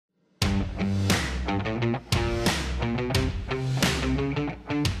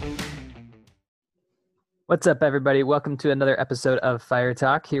What's up, everybody? Welcome to another episode of Fire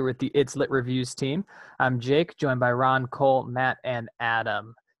Talk here with the It's Lit Reviews team. I'm Jake, joined by Ron, Cole, Matt, and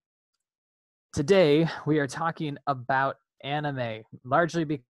Adam. Today, we are talking about anime, largely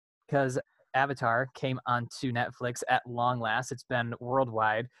because Avatar came onto Netflix at long last. It's been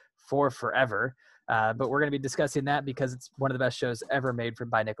worldwide for forever, but we're going to be discussing that because it's one of the best shows ever made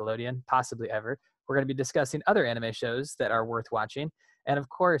by Nickelodeon, possibly ever. We're going to be discussing other anime shows that are worth watching. And of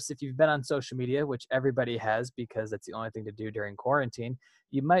course, if you've been on social media, which everybody has because that's the only thing to do during quarantine,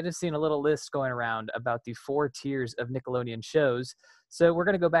 you might have seen a little list going around about the 4 tiers of Nickelodeon shows. So we're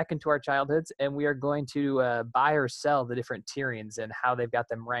going to go back into our childhoods and we are going to buy or sell the different tierings and how they've got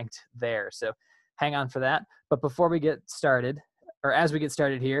them ranked there. So hang on for that. But before we get started, or as we get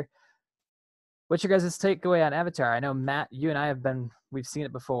started here, what's your guys' takeaway on Avatar? I know, Matt, you and I we've seen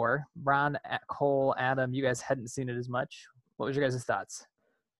it before. Ron, Cole, Adam, you guys hadn't seen it as much. What was your guys' thoughts?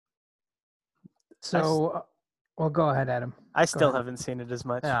 So, well, go ahead, Adam. I still haven't seen it as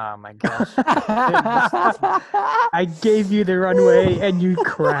much. Oh, my gosh. I gave you the runway and you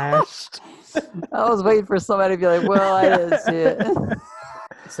crashed. I was waiting for somebody to be like, well, I didn't see it.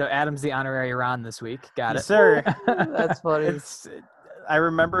 So Adam's the honorary Ron this week. Got Yes, it. sir. That's funny. I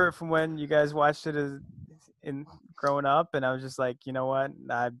remember it from when you guys watched it in growing up, and I was just like, you know what?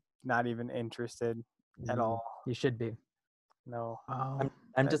 I'm not even interested at all. You should be. No.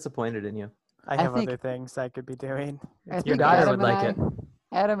 I'm disappointed in you. I have other things I could be doing. Your daughter would like it.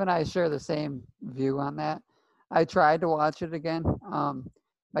 Adam and I share the same view on that. I tried to watch it again.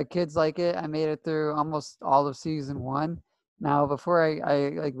 My kids like it. I made it through almost all of season 1. Now, before I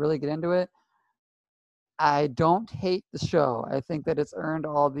like really get into it, I don't hate the show. I think that it's earned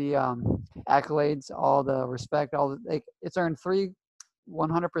all the accolades, all the respect, it's earned 3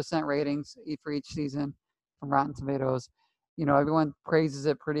 100% ratings for each season from Rotten Tomatoes. You know, everyone praises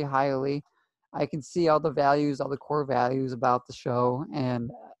it pretty highly. I can see all the values, all the core values about the show and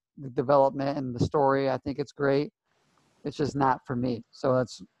the development and the story. I think it's great. It's just not for me. So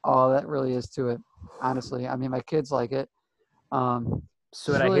that's all that really is to it, honestly. I mean, my kids like it. So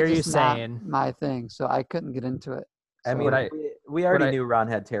what I hear you saying, my thing. So I couldn't get into it. I mean, we already knew Ron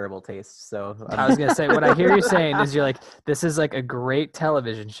had terrible taste. So I was gonna say, what I hear you saying is you're like, this is like a great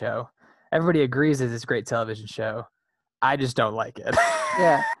television show. Everybody agrees that it's a great television show. I just don't like it.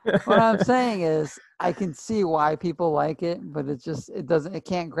 Yeah. What I'm saying is I can see why people like it, but it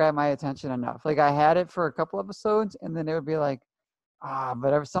can't grab my attention enough. Like I had it for a couple episodes and then it would be like,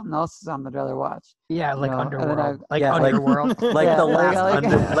 but something else is on, I'd rather watch. Yeah, like Underworld. Underworld.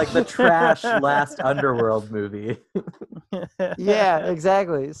 Like the trash last Underworld movie. Yeah,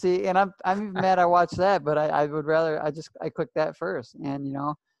 exactly. See, and I'm even mad I watched that, but I would rather I clicked that first, and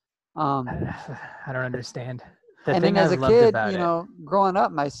I don't understand. And then as a kid, growing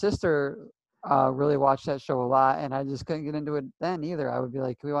up, my sister really watched that show a lot, and I just couldn't get into it then either. I would be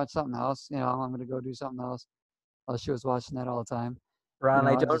like, "Can we watch something else?" I'm going to go do something else. Well, she was watching that all the time. Ron,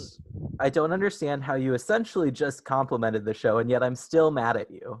 I don't understand how you essentially just complimented the show, and yet I'm still mad at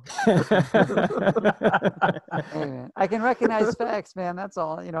you. Hey, man, I can recognize facts, man. That's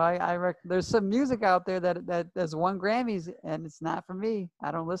all. There's some music out there that has won Grammys, and it's not for me. I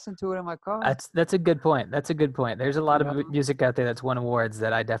don't listen to it in my car. That's a good point. There's a lot of music out there that's won awards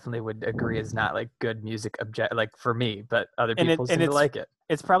that I definitely would agree is not like good music like for me, but other people seem to like it.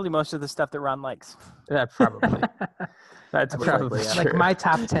 It's probably most of the stuff that Ron likes. Yeah, probably. That's probably true. Like my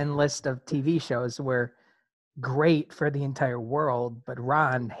top 10 list of TV shows were great for the entire world, but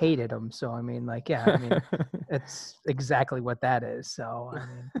Ron hated them. So it's exactly what that is. So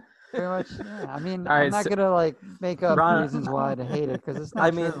pretty much, yeah. I'm right, not gonna make up reasons why to hate it because it's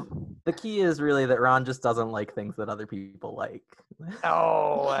not. The key is really that Ron just doesn't like things that other people like.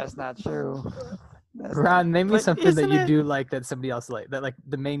 Oh, that's not true. Ron, name me something that you do like that somebody else like, that like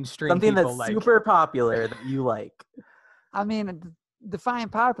the mainstream something people that's super popular that you like. Define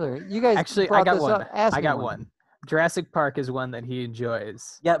popular. You guys actually, I got one. Jurassic Park is one that he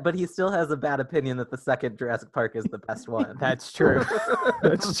enjoys. Yeah, but he still has a bad opinion that the second Jurassic Park is the best one. That's true.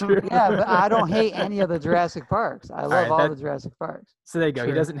 That's true. Yeah, but I don't hate any of the Jurassic Parks. I love all the Jurassic Parks. So there you go.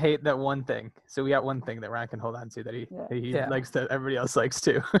 True. He doesn't hate that one thing. So we got one thing that Ron can hold on to that he likes that everybody else likes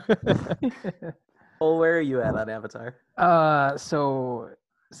too. Well, where are you at on Avatar? So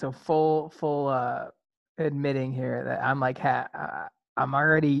full admitting here that I'm like I'm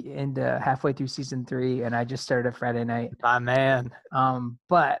already into halfway through season 3 and I just started a Friday night. My man.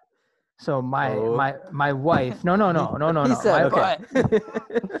 But so my wife no He said, okay.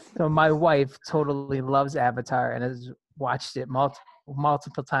 So my wife totally loves Avatar and has watched it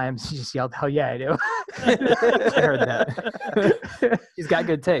multiple times. She just yelled, "Hell yeah, I do." I heard that. She's got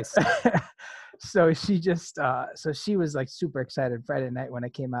good taste. So she just so she was like super excited Friday night when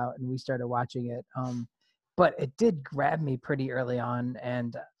it came out and we started watching it. But it did grab me pretty early on,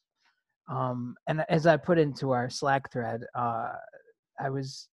 and as I put into our Slack thread, I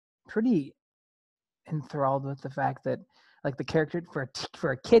was pretty enthralled with the fact that like the character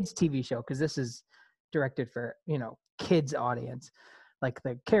for a kids TV show, because this is directed for kids audience, like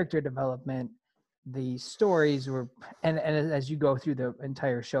the character development, the stories were, and as you go through the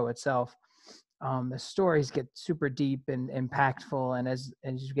entire show itself, the stories get super deep and impactful, and as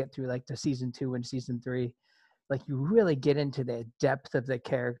you get through like the season 2 and season 3, like you really get into the depth of the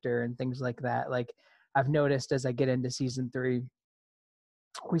character and things like that. Like I've noticed as I get into season 3,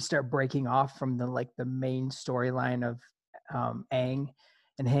 we start breaking off from the main storyline of Aang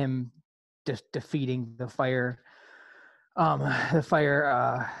and him just defeating the fire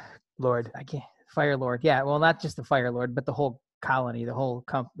Lord. I can't Fire Lord. Yeah, well, not just the Fire Lord, but the whole colony, the whole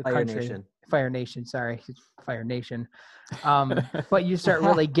the Fire country. Nation. Fire Nation. Sorry, Fire Nation. But you start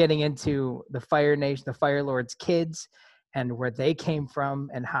really getting into the Fire Nation, the Fire Lord's kids, and where they came from,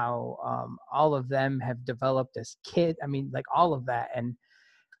 and how all of them have developed as kid. I mean, like all of that, and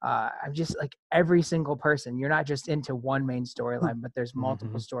I'm just like every single person. You're not just into one main storyline, but there's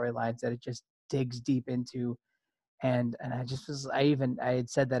multiple storylines that it just digs deep into. And I just was I had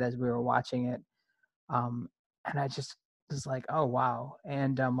said that as we were watching it, and I just was like, oh wow.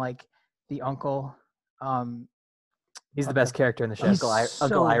 And like the uncle, He's the best character in the show. he's Uncle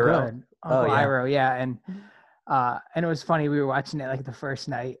so Iroh. good. Uncle yeah. Iroh, yeah. And it was funny, we were watching it like the first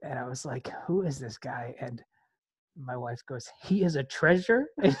night, and I was like, who is this guy? And my wife goes, he is a treasure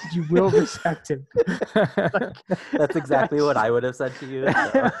and you will respect him. Like, That's exactly what I would have said to you.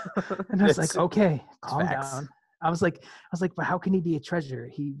 So. and I was like, okay, calm facts. down. I was like, but how can he be a treasure?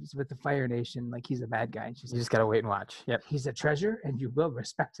 He's with the Fire Nation, like he's a bad guy. And she's You like, just gotta wait and watch. Yep. he's a treasure and you will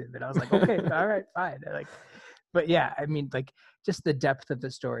respect him. And I was like, okay, all right, fine. Like, but yeah, I mean, like just the depth of the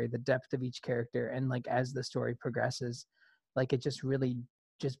story, the depth of each character, and like as the story progresses, like it just really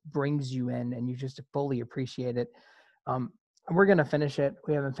just brings you in and you just fully appreciate it. We're gonna finish it.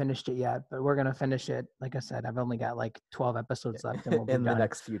 We haven't finished it yet, but we're gonna finish it. Like I said, I've only got like 12 episodes left, and we'll be in done. the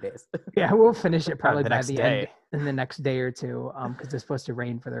next few days. Yeah, we'll finish it probably the by next the day. end in the next day or two, because it's supposed to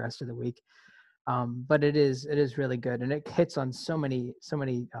rain for the rest of the week. But it is really good, and it hits on so many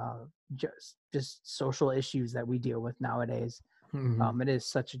just social issues that we deal with nowadays. It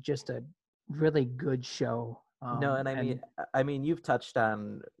is just a really good show. No, and I mean, you've touched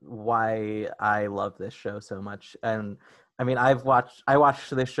on why I love this show so much, and I mean, I watched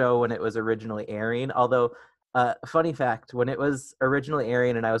this show when it was originally airing. Although, funny fact, when it was originally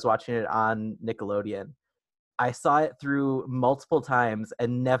airing and I was watching it on Nickelodeon, I saw it through multiple times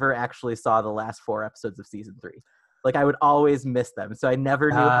and never actually saw the last 4 episodes of season 3. Like I would always miss them, so I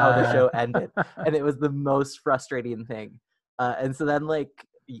never knew how the show ended, and it was the most frustrating thing. And so then, like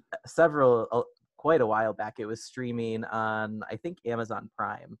quite a while back, it was streaming on, I think, Amazon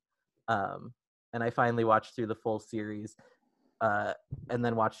Prime, and I finally watched through the full series, and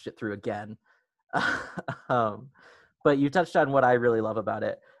then watched it through again. But you touched on what I really love about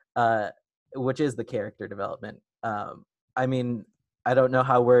it, which is the character development. I mean, I don't know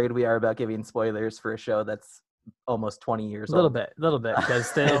how worried we are about giving spoilers for a show that's almost 20 years old. A little bit,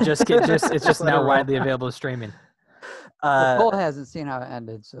 because it's just now widely available streaming. Cole hasn't seen how it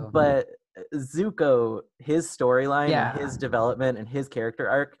ended, so. But Zuko, his storyline, Yeah. and his development, and his character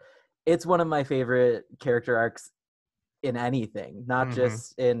arc, it's one of my favorite character arcs in anything, not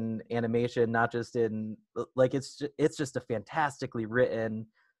just in animation, not just in like it's just a fantastically written,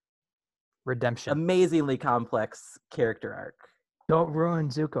 Redemption. amazingly complex character arc. Don't ruin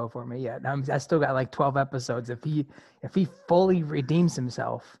Zuko for me yet. I still got like 12 episodes. If he fully redeems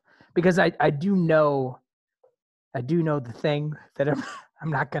himself, because I do know the thing that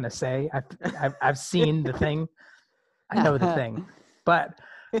I'm not gonna say. I've seen the thing. I know the thing, but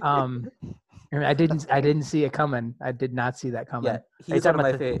I mean, I didn't see it coming. I did not see that coming. Yeah, you he's one talking of my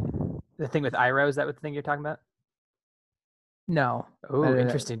about favorite. The thing with Iroh, is that what the thing you're talking about? No. Oh,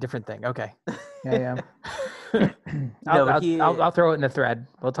 interesting. Different thing. Okay. Yeah. No, but I'll throw it in the thread.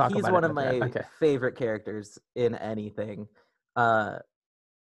 We'll talk about it. He's one of in the thread. my favorite characters in anything. And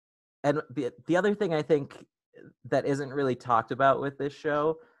the other thing I think that isn't really talked about with this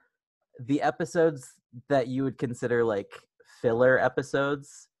show, the episodes that you would consider like filler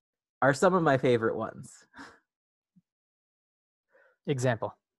episodes are some of my favorite ones.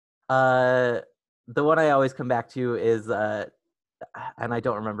 Example. The one I always come back to is, and I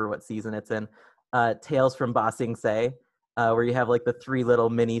don't remember what season it's in, Tales from Ba Sing Se, where you have like the 3 little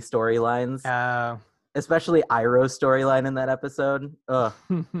mini storylines, especially Iroh's storyline in that episode. Ugh.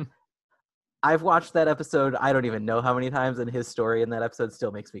 I've watched that episode. I don't even know how many times, and his story in that episode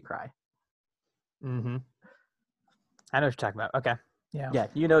still makes me cry. Mm-hmm. I know what you're talking about. Okay. Yeah,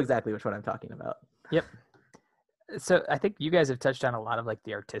 you know exactly which one I'm talking about. Yep. So I think you guys have touched on a lot of like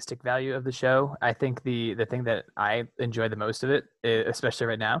the artistic value of the show. I think the thing that I enjoy the most of it, especially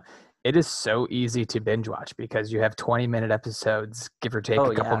right now, it is so easy to binge watch because you have 20-minute episodes, give or take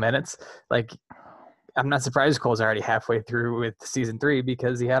a couple minutes. Like, I'm not surprised Cole's already halfway through with season 3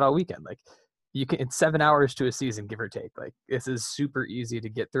 because he had all weekend. Like, it's 7 hours to a season, give or take. Like, this is super easy to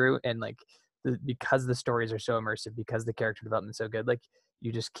get through, and like because the stories are so immersive, because the character development is so good, like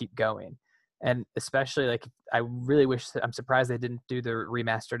you just keep going. And especially like I really wish I'm surprised they didn't do the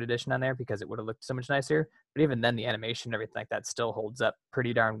remastered edition on there because it would have looked so much nicer. But even then, the animation and everything like that still holds up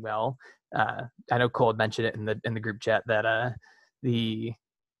pretty darn well. I know Cole had mentioned it in the group chat that the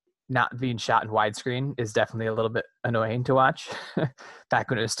not being shot in widescreen is definitely a little bit annoying to watch. Back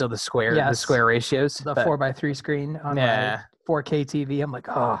when it was still the square ratios, the 4:3 screen on my 4K TV. I'm like,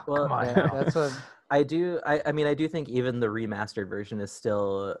 oh, well, come on. Yeah, now. that's what. I mean, I do think even the remastered version is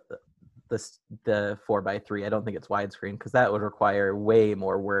still the 4:3. I don't think it's widescreen because that would require way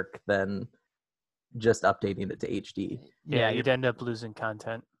more work than just updating it to HD. Yeah, you'd end up losing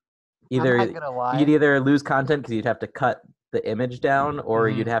content. I'm not gonna lie. You'd either lose content because you'd have to cut the image down, or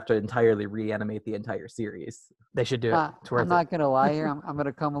you'd have to entirely reanimate the entire series. They should do it. It's worth I'm not gonna lie here. I'm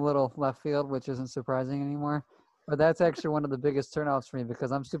gonna come a little left field, which isn't surprising anymore. But that's actually one of the biggest turnoffs for me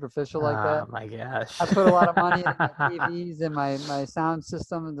because I'm superficial like that. Oh my gosh. I put a lot of money in my TVs and my sound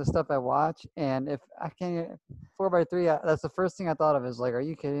system and the stuff I watch. And if I can't 4:3, that's the first thing I thought of is like, are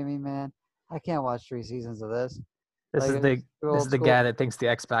you kidding me, man? I can't watch 3 seasons of this. This Like, is the old school. guy that thinks the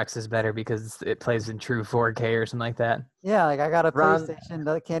Xbox is better because it plays in true 4K or something like that. Yeah, like I got a Ron- PlayStation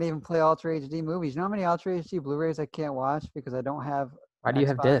that can't even play Ultra HD movies. You know how many Ultra HD Blu-rays I can't watch because I don't have Why do you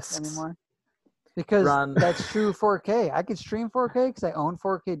have Xbox discs anymore? Because Ron- that's true 4K. I can stream 4K because I own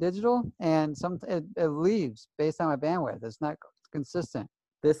 4K digital, and it leaves based on my bandwidth. It's not consistent.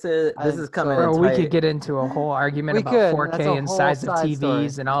 This is coming. Bro, we could get into a whole argument We about could. 4K That's a and whole size of side TVs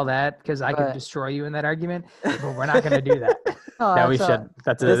story. and all that because I could But- destroy you in that argument, but we're not going to do that. No, we that's should.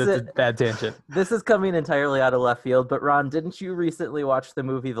 That's a bad tangent. This is coming entirely out of left field, but Ron, didn't you recently watch the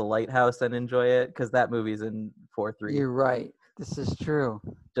movie The Lighthouse and enjoy it? Because that movie's in 4:3. You're right. This is true.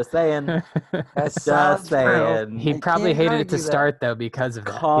 Just saying. That's Just solid saying. true. He I probably can't hated it to argue that. start though because of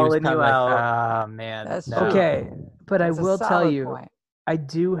that. Calling you out. Oh man. That's no. true. Okay, but I That's a will tell solid you, point. I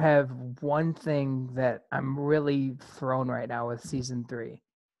do have one thing that I'm really thrown right now with season 3.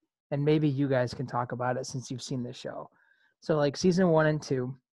 And maybe you guys can talk about it since you've seen the show. So like season 1 and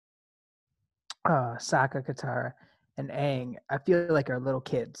 2, Sokka, Katara, and Aang, I feel like are little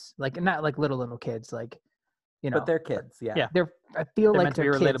kids. Like not like little kids, like But they're kids, yeah. Yeah. I feel They're like meant to be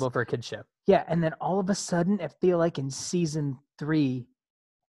they're kids. relatable for a kid's show. Yeah, and then all of a sudden, I feel like in season 3,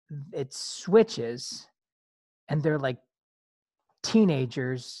 it switches, and they're like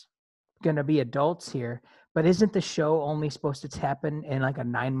teenagers, gonna be adults here. But isn't the show only supposed to happen in like a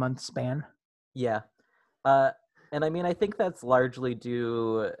 9-month span? Yeah. And I mean, I think that's largely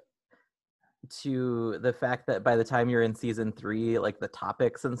due to the fact that by the time you're in season 3, like the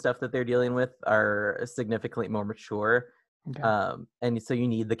topics and stuff that they're dealing with are significantly more mature. Okay. And so you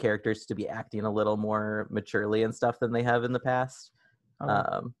need the characters to be acting a little more maturely and stuff than they have in the past.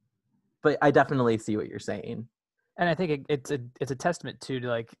 Okay. But I definitely see what you're saying. And I think it's a testament to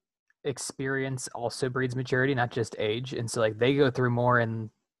like experience also breeds maturity, not just age. And so like they go through more in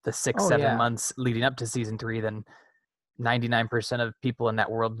the 6-7 months leading up to season 3 than 99% of people in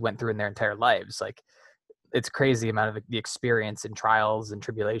that world went through in their entire lives. Like it's crazy amount of the experience and trials and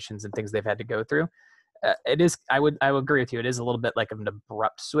tribulations and things they've had to go through. It is. I would agree with you. It is a little bit like an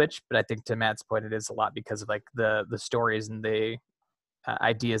abrupt switch, but I think to Matt's point, it is a lot because of like the stories and the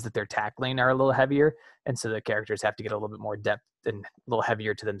ideas that they're tackling are a little heavier, and so the characters have to get a little bit more depth and a little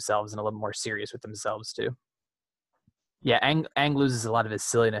heavier to themselves and a little more serious with themselves too. Yeah, Aang loses a lot of his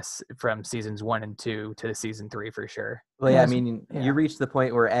silliness from seasons 1 and 2 to season 3 for sure. Well, Yes, I mean, yeah. you reach the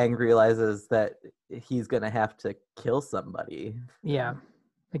point where Aang realizes that he's going to have to kill somebody. Yeah.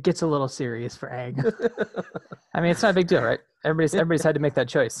 It gets a little serious for Aang. I mean, it's not a big deal, right? Everybody's had to make that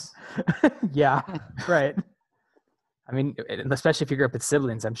choice. Yeah, right. I mean, especially if you grew up with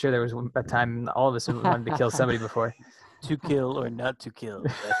siblings, I'm sure there was a time all of us wanted to kill somebody before. To kill or not to kill?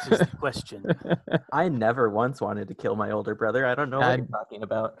 That's just the question. I never once wanted to kill my older brother. I don't know what you're talking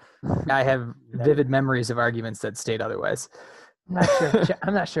about. I have vivid memories of arguments that state otherwise.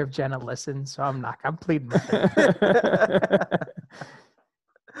 I'm not sure if Jenna listens, so I'm pleading with her.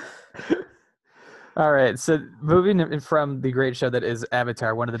 All right, so moving from the great show that is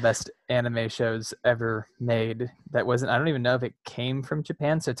Avatar, one of the best anime shows ever made. That wasn't. I don't even know if it came from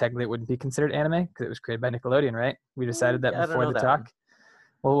Japan, so technically it wouldn't be considered anime because it was created by Nickelodeon, right? We decided that Yeah, I don't before know the that talk. one.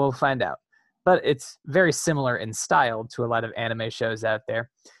 Well, we'll find out. But it's very similar in style to a lot of anime shows out there.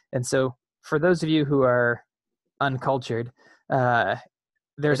 And so, for those of you who are uncultured,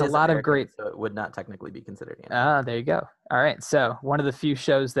 there's It a is lot of American, great. so it would not technically be considered anime. Ah, there you go. All right. So, one of the few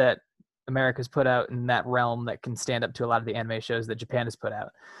shows that America's put out in that realm that can stand up to a lot of the anime shows that Japan has put out.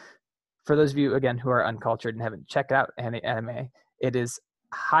 For those of you, again, who are uncultured and haven't checked out any anime, it is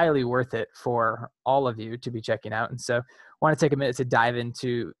highly worth it for all of you to be checking out. And so, I want to take a minute to dive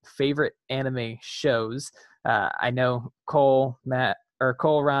into favorite anime shows. I know Cole, Matt, or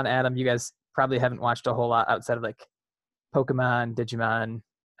Cole, Ron, Adam, you guys probably haven't watched a whole lot outside of like Pokemon, Digimon,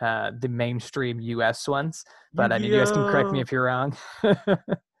 the mainstream US ones. But I mean, you guys can correct me Yu-Gi-Oh! if you're wrong.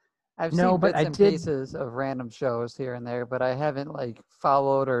 I've No, seen but bits I and did. pieces of random shows here and there, but I haven't like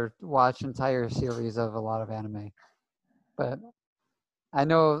followed or watched entire series of a lot of anime. But I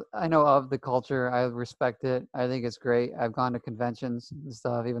know of the culture. I respect it. I think it's great. I've gone to conventions and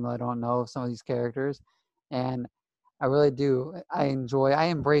stuff, even though I don't know some of these characters, and I really do. I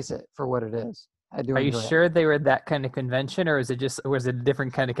embrace it for what it is. I do Are you enjoy it. sure they were that kind of convention, or was it a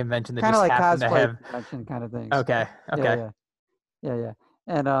different kind of convention that Kind of just like happened to cosplay have? convention kind of things. Okay, Yeah, okay. yeah, yeah, yeah.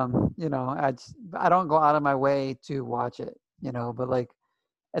 And I don't go out of my way to watch it, but like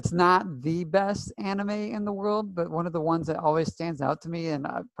it's not the best anime in the world, but one of the ones that always stands out to me, and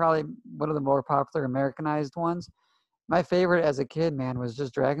probably one of the more popular Americanized ones. My favorite as a kid, man, was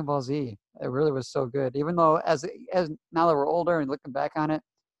just Dragon Ball Z. It really was so good. Even though as now that we're older and looking back on it,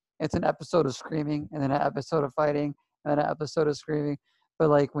 it's an episode of screaming and then an episode of fighting and then an episode of screaming. But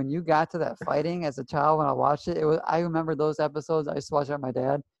like when you got to that fighting as a child, when I watched it, I remember those episodes. I used to watch it with my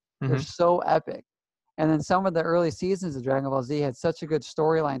dad. They're Hmm. so epic. And then some of the early seasons of Dragon Ball Z had such a good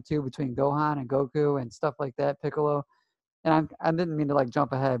storyline too between Gohan and Goku and stuff like that, Piccolo. And I didn't mean to like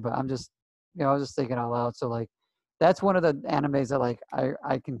jump ahead, but I'm just, I was just thinking out loud. So like, that's one of the animes that like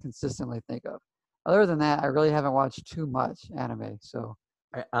I can consistently think of. Other than that, I really haven't watched too much anime. So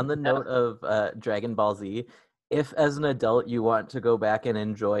Right, on the note of Dragon Ball Z, if as an adult you want to go back and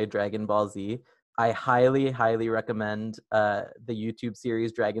enjoy Dragon Ball Z, I highly, highly recommend the YouTube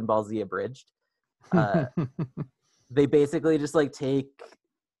series Dragon Ball Z Abridged. Uh, they basically just like take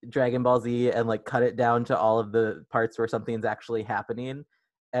Dragon Ball Z and like cut it down to all of the parts where something's actually happening,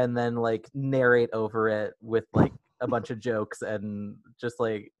 and then like narrate over it with like a bunch of jokes, and just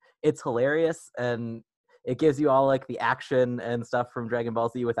like it's hilarious, and it gives you all like the action and stuff from Dragon Ball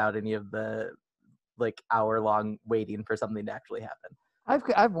Z without any of the like hour-long waiting for something to actually happen.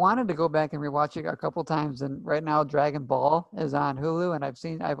 I've wanted to go back and rewatch it a couple times, and right now Dragon Ball is on Hulu,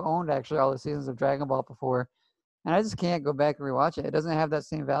 and I've owned actually all the seasons of Dragon Ball before, and I just can't go back and rewatch it. It doesn't have that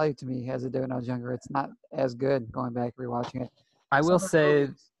same value to me as it did when I was younger. It's not as good going back and rewatching it. I will Some of the say.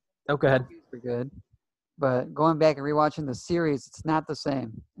 movies, Oh, go ahead. movies were good, but going back and rewatching the series, it's not the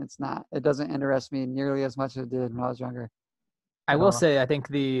same. It's not. It doesn't interest me nearly as much as it did when I was younger. I At will all. say I think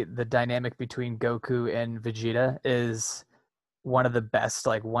the dynamic between Goku and Vegeta is one of the best.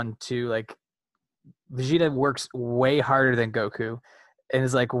 Like 1-2. Like Vegeta works way harder than Goku, and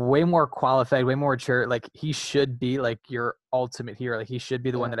is like way more qualified, way more mature. Like he should be like your ultimate hero. Like he should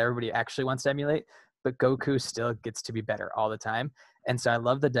be the one Yeah. that everybody actually wants to emulate. But Goku still gets to be better all the time. And so I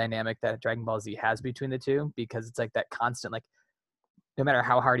love the dynamic that Dragon Ball Z has between the two, because it's like that constant, like no matter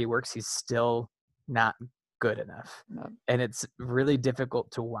how hard he works, he's still not good enough. No. And it's really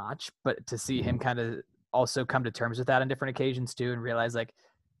difficult to watch, but to see him kind of also come to terms with that on different occasions too, and realize like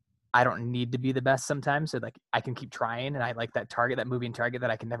I don't need to be the best sometimes. So like I can keep trying, and I like that target, that moving target that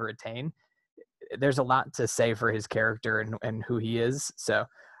I can never attain. There's a lot to say for his character and who he is. So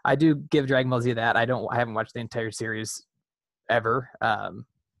I do give Dragon Ball Z that. I haven't watched the entire series ever.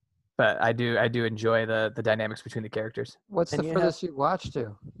 But I do enjoy the dynamics between the characters. What's And the you furthest you watched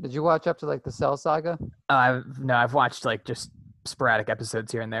to? Did you watch up to like the Cell Saga? I've watched like just sporadic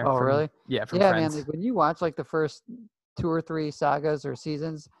episodes here and there. Oh, from, really? Yeah, from Yeah, man. friends. Like when you watch like the first 2 or 3 sagas or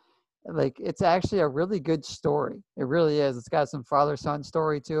seasons, like it's actually a really good story. It really is. It's got some father-son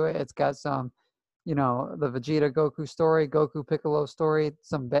story to it. It's got some, the Vegeta Goku story, Goku Piccolo story.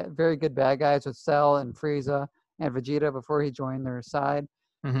 Some very good bad guys with Cell and Frieza and Vegeta before he joined their side.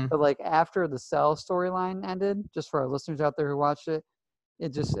 Hmm. But like after the Cell storyline ended, just for our listeners out there who watched it,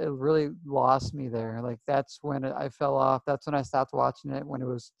 it really lost me there. Like that's when I fell off. That's when I stopped watching it, when it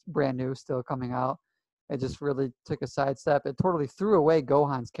was brand new, still coming out. It just really took a sidestep. It totally threw away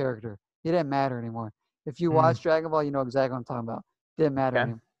Gohan's character. He didn't matter anymore. If you watch Dragon Ball, you know exactly what I'm talking about. Didn't matter Okay.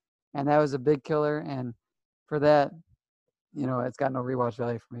 anymore. and that was a big killer. And for that, it's got no rewatch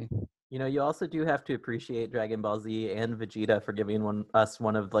value for me. You also do have to appreciate Dragon Ball Z and Vegeta for giving us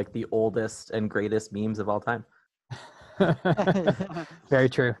one of like the oldest and greatest memes of all time. Very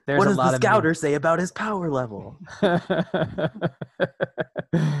true. There's What a does lot the of scouter say about his power level?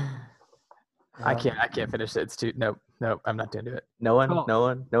 I can't finish it. It's too nope. I'm not gonna do it. No one's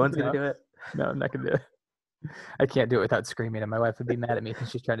No. gonna do it. No, I'm not gonna do it. I can't do it without screaming, and my wife would be mad at me because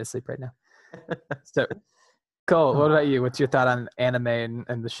she's trying to sleep right now. So, Cole, what about you? What's your thought on anime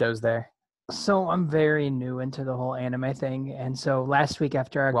and the shows there? So I'm very new into the whole anime thing, and so last week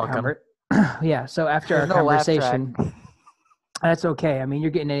after our Welcome. so after our There's no laugh track. conversation, that's okay. I mean,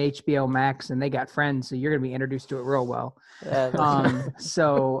 you're getting an HBO Max, and they got Friends, so you're gonna be introduced to it real well. Yeah, that's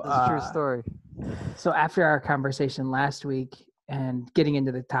So a true story. So after our conversation last week and getting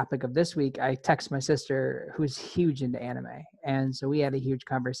into the topic of this week, I text my sister who's huge into anime. And so we had a huge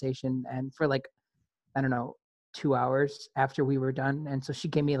conversation, and for like, I don't know, 2 hours after we were done. And so she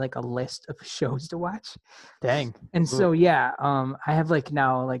gave me like a list of shows to watch. Dang. And so, yeah, I have like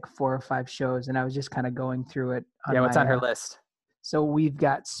now like 4 or 5 shows, and I was just kind of going through it. What's on her list? So we've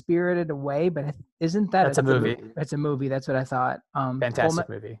got Spirited Away, but isn't that That's a movie. It's a movie. That's what I thought. Fantastic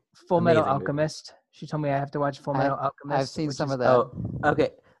movie. Full Metal Amazing movie. Alchemist. She told me I have to watch Full Metal Alchemist. I've seen which some is- of that. Oh,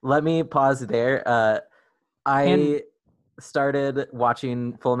 okay. Let me pause there. I started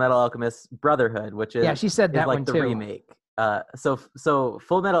watching Full Metal Alchemist Brotherhood, which is she said that like one the too. remake. So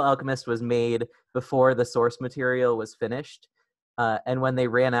Full Metal Alchemist was made before the source material was finished, and when they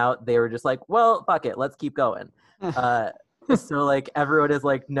ran out, they were just like, "Well, fuck it, let's keep going." So like everyone is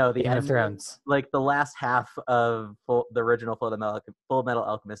like, "No, the Game of end, Thrones. like the last half of the original Full Metal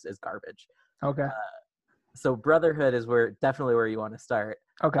Alchemist is garbage." Okay. So Brotherhood is definitely where you want to start.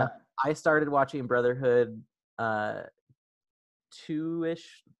 Okay. I started watching Brotherhood a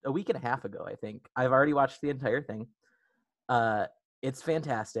week and a half ago, I think. I've already watched the entire thing. It's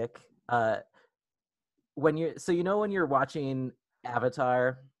fantastic. When you're watching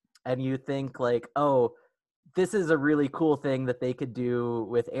Avatar and you think like, oh, this is a really cool thing that they could do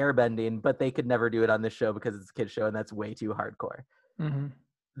with airbending, but they could never do it on this show because it's a kid's show and that's way too hardcore. Mm-hmm.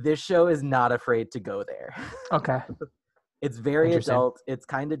 This show is not afraid to go there. Okay. It's very Interesting. adult. It's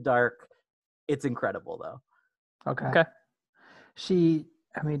kind of dark. It's incredible though. Okay.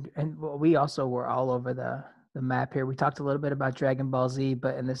 We also were all over the map here. We talked a little bit about Dragon Ball Z,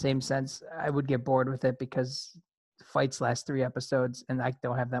 but in the same sense, I would get bored with it because the fights last 3 episodes and I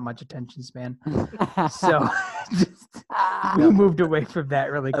don't have that much attention span. So we moved away from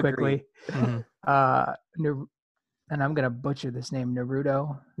that really quickly. Mhm. And I'm going to butcher this name,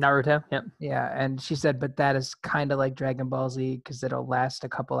 Naruto. Naruto. Yep. Yeah, and she said, but that is kind of like Dragon Ball Z because it'll last a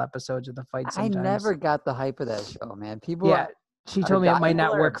couple episodes of the fight I sometimes. never got the hype of that show, man. People, Yeah, she told me it might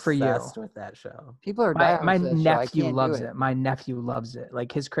not People are work for you. obsessed with that show. people are My dying for that show. I nephew can't loves do it. My nephew loves it.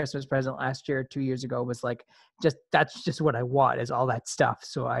 Like his Christmas present last year, 2 years ago, was like, that's just what I want is all that stuff.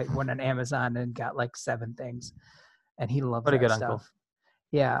 So I went on Amazon and got like 7 things, and he loves What a that good stuff. uncle.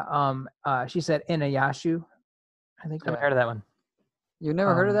 Yeah. She said Inuyasha. I think. Haven't heard of that one. You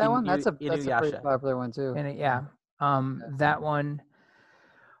never heard of that In- one? That's a pretty Inuyasha. popular one too. That one.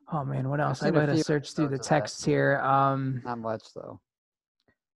 Oh man, what else? I seen a gotta few search through the episodes of that. texts here. Not much though.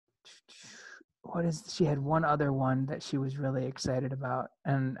 What is? She had one other one that she was really excited about,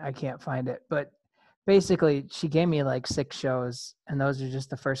 and I can't find it. But basically, she gave me like 6 shows, and those are just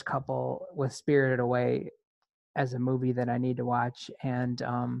the first couple. With Spirited Away as a movie that I need to watch, and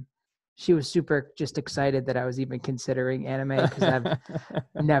she was super just excited that I was even considering anime because I've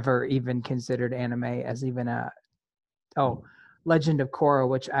never even considered anime as even Legend of Korra,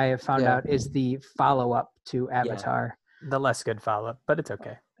 which I have found Yeah. out is the follow-up to Avatar. The less good follow-up, but it's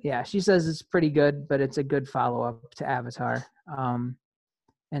okay. Yeah, she says it's pretty good, but it's a good follow-up to Avatar.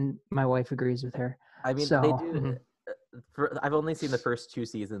 And my wife agrees with her. I mean, So- they do. I've only seen the first 2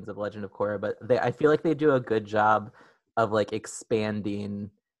 seasons of Legend of Korra, but I feel like they do a good job of like expanding,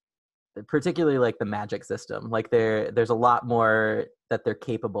 particularly like the magic system. Like there's a lot more that they're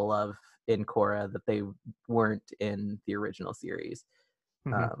capable of in Korra that they weren't in the original series.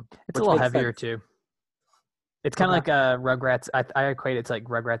 Mhm. It's which a little makes heavier sense. too. It's kind of like Rugrats. I equate it to like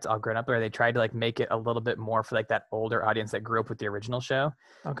Rugrats All Grown Up, where they tried to like make it a little bit more for like that older audience that grew up with the original show.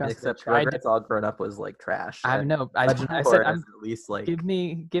 Okay. Except tried to- Rugrats All Grown Up was like trash. I and know. Legend I of said Korra I'm is at least like give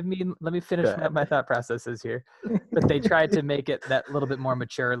me let me finish Good. my thought processes here. But they tried to make it that little bit more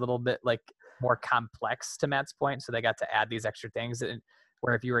mature, a little bit like more complex to Matt's point. So they got to add these extra things and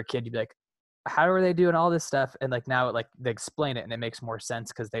where if you were a kid, you'd be like, how are they doing all this stuff? And like now like they explain it and it makes more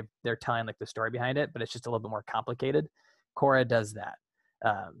sense because they're telling like the story behind it, but it's just a little bit more complicated. Korra does that.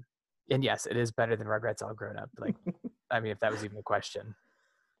 And yes, it is better than Rugrats All Grown Up. Like, I mean, if that was even a question.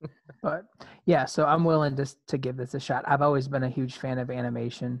 But yeah, so I'm willing to give this a shot. I've always been a huge fan of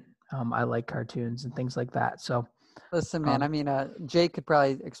animation. I like cartoons and things like that. So Listen, man. I mean, Jake could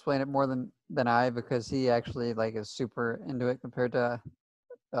probably explain it more than I, because he actually like is super into it compared to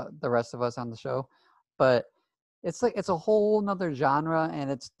the rest of us on the show. But it's like it's a whole nother genre, and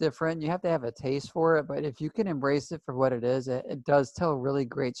it's different. You have to have a taste for it, but if you can embrace it for what it is, it does tell really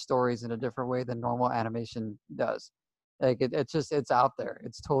great stories in a different way than normal animation does. Like it's out there.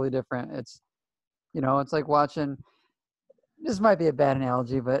 It's totally different. It's it's like watching. This might be a bad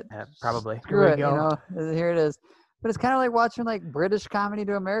analogy, but Yeah, probably. Here screw we it. go. Here it is. But it's kind of like watching like British comedy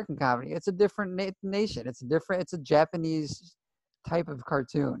to American comedy. It's a different nation. It's different. It's a Japanese type of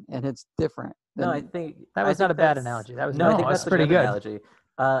cartoon, and it's different. No, I than- think That I was think not a bad that's- analogy. That was no, I no, think that's that's a pretty good good. analogy.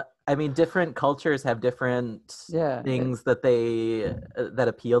 I mean, different cultures have different Yeah, things that they that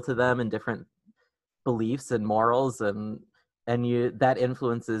appeal to them, and different beliefs and morals, and you that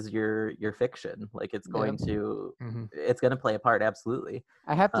influences your fiction. Like it's going to Mhm. it's going to play a part, absolutely.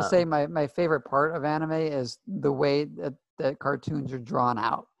 I have to Um, say my favorite part of anime is the way that cartoons are drawn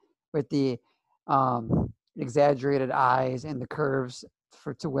out with the exaggerated eyes and the curves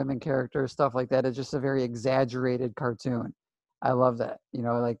to women characters, stuff like that. It's just a very exaggerated cartoon. I love that.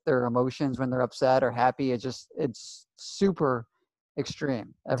 Like their emotions when they're upset or happy. It's super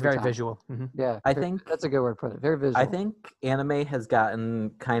extreme It's every very time. visual. Mhm. Yeah, I think that's a good word to put it. Very visual. I think anime has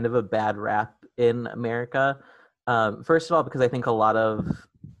gotten kind of a bad rap in America. First of all, because I think a lot of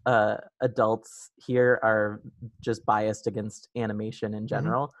adults here are just biased against animation in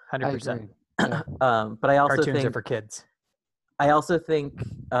general. 100%. I agree. Yeah. But I also Cartoons are think for kids.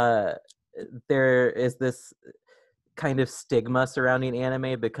 there is this kind of stigma surrounding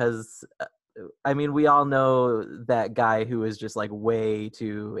anime because I mean, we all know that guy who is just like way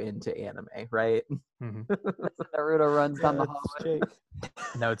too into anime, right? Mhm. Naruto runs down the That's hallway. Jake.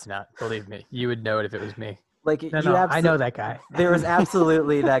 No, it's not. Believe me. You would know it if it was me. Like no, I know that guy. There was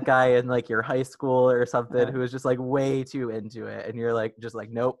absolutely that guy in like your high school or something Yeah. who was just like way too into it, and you're like just like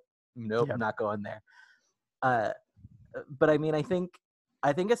nope, Yep. not going there. But I mean, I think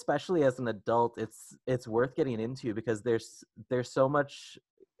especially as an adult, it's worth getting into because there's so much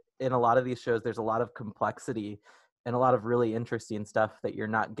in a lot of these shows. There's a lot of complexity and a lot of really interesting stuff that you're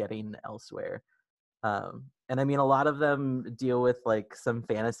not getting elsewhere. And I mean, a lot of them deal with like some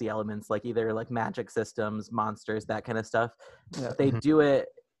fantasy elements, like either like magic systems, monsters, that kind of stuff. Yeah. They Mhm. do it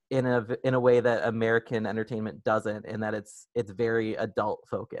in a way that American entertainment doesn't, in that it's very adult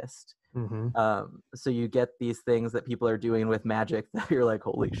focused. Mhm. So you get these things that people are doing with magic that you're like,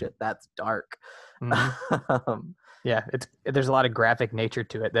 holy shit, that's dark. Mhm. Yeah, there's a lot of graphic nature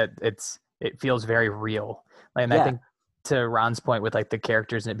to it that it feels very real. And I Yeah. think to Ron's point with like the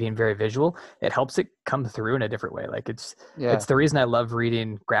characters and it being very visual, it helps it come through in a different way. Like it's the reason I love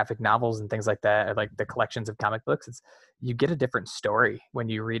reading graphic novels and things like that, or like the collections of comic books. It's you get a different story when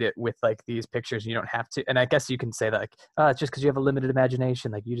you read it with like these pictures. You don't have to, and I guess you can say that like, oh, it's just because you have a limited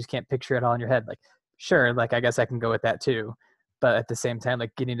imagination. Like you just can't picture it all in your head. Like, sure, like I guess I can go with that too. But at the same time,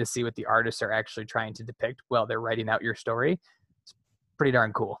 like getting to see what the artists are actually trying to depict while they're writing out your story, it's pretty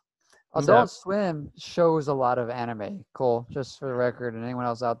darn cool. Adult Swim shows a lot of anime, Cole, just for the record, and anyone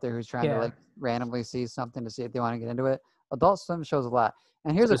else out there who's trying to like randomly see something to see if they want to get into it. Adult Swim shows a lot.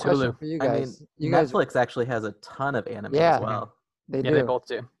 And here's So a does question Hulu. for you I guys. mean, You guys, Netflix actually has a ton of anime Yeah. as well. they Yeah, do. they both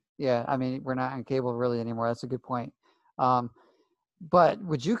do. Yeah, I mean, we're not on cable really anymore. That's a good point. But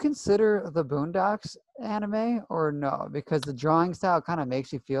would you consider the Boondocks anime or no? Because the drawing style kind of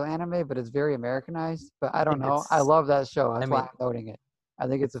makes you feel anime, but it's very Americanized. But I don't think know. I it's- love that show. That's why mean- I'm noting it. I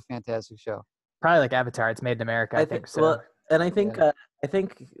think it's a fantastic show. Probably like Avatar. It's made in America, I think so. Well, and I think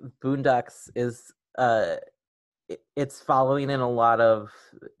Boondocks is it's following in a lot of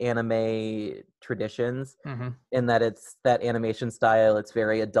anime traditions, Mhm. in that it's that animation style. It's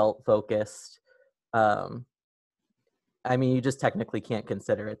very adult focused. I mean, you just technically can't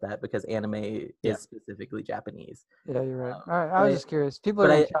consider it that because anime Yeah. is specifically Japanese. Yeah, you're right. All right, I but was I- just curious. People are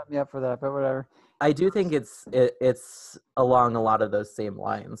but gonna I- chop me up for that, but whatever. I do think it's along a lot of those same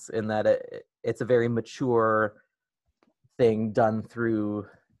lines, in that it's a very mature thing done through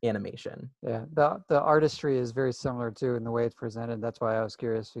animation. Yeah, the artistry is very similar too in the way it's presented. That's why I was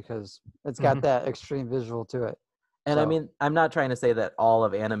curious because it's got Mhm. that extreme visual to it. And I So- mean, I'm not trying to say that all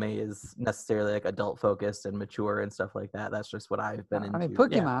of anime is necessarily like adult focused and mature and stuff like that. That's just what I've been into. I mean,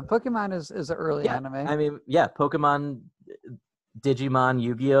 Pokemon is an early Yeah, anime. I mean, yeah, Pokemon, Digimon,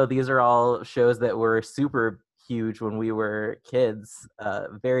 Yu-Gi-Oh! These are all shows that were super huge when we were kids.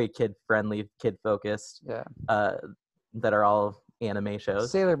 Very kid-friendly, kid-focused. Yeah. That are all anime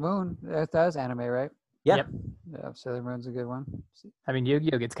shows. Sailor Moon, that was anime, right? Yeah. Yep. Yeah, Sailor Moon's a good one. I mean,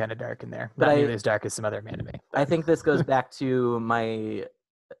 Yu-Gi-Oh gets kind of dark in there. But Not nearly as dark as some other anime. I think this goes back to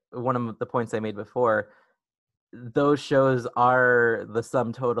one of the points I made before. Those shows are the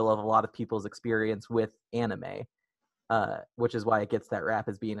sum total of a lot of people's experience with anime, which is why it gets that rap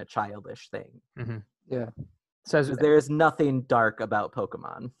as being a childish thing. Mm-hmm. Yeah. So There is nothing dark about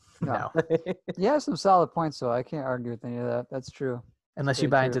Pokemon. no. Yeah, some solid points, though. I can't argue with any of that. That's true. Unless you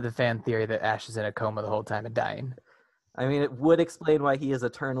Very buy into true. the fan theory that Ash is in a coma the whole time and dying. I mean, it would explain why he is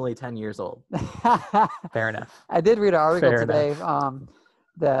eternally 10 years old. Fair enough. I did read an article Fair today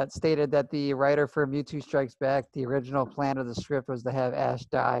that stated that the writer for Mewtwo Strikes Back, the original plan of the script was to have Ash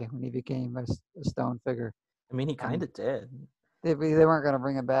die when he became a stone figure. I mean, he kind of did. They weren't going to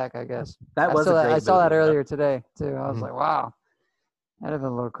bring him back, I guess. That was I saw that movie, though. earlier today, too. I was Mhm. like, wow. That'd have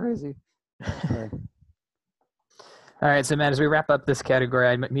been a little crazy. Sorry. All right, so Matt, as we wrap up this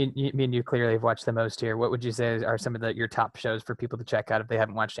category, me and you clearly have watched the most here. What would you say are some of your top shows for people to check out if they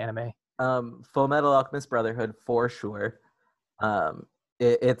haven't watched anime? Full Metal Alchemist Brotherhood, for sure.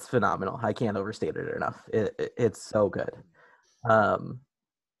 It's phenomenal. I can't overstate it enough. It's so good.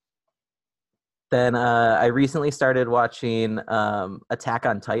 Then I recently started watching Attack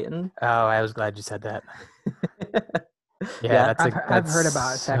on Titan. Oh, I was glad you said that. Yeah, I've heard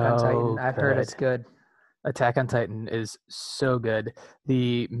about Attack on Titan. I've heard it's good. good. Attack on Titan is so good.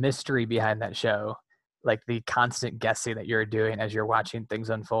 The mystery behind that show, like the constant guessing that you're doing as you're watching things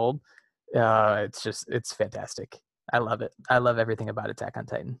unfold, it's fantastic. I love it. I love everything about Attack on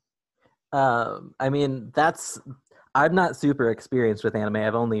Titan. I mean, I'm not super experienced with anime.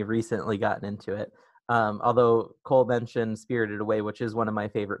 I've only recently gotten into it. Although Cole mentioned Spirited Away, which is one of my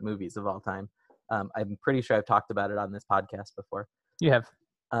favorite movies of all time. I'm pretty sure I've talked about it on this podcast before. You have.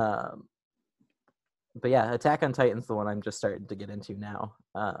 But yeah, Attack on Titan's the one I'm just starting to get into now.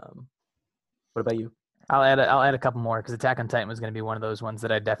 What about you? I'll add a couple more because Attack on Titan was going to be one of those ones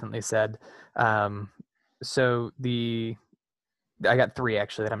that I definitely said. So I got three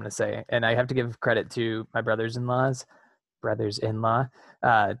actually that I'm going to say, and I have to give credit to my brothers-in-law,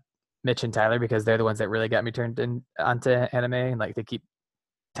 Mitch and Tyler, because they're the ones that really got me turned onto anime, and like they keep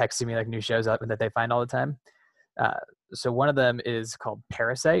texting me like new shows up that they find all the time. So one of them is called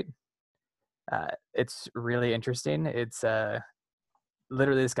Parasite. It's really interesting. It's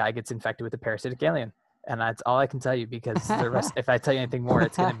literally this guy gets infected with a parasitic alien, and that's all I can tell you because the rest, if I tell you anything more,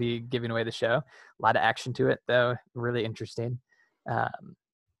 it's going to be giving away the show. A lot of action to it, though. Really interesting.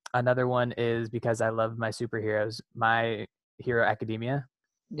 Another one is because I love my superheroes, My Hero Academia.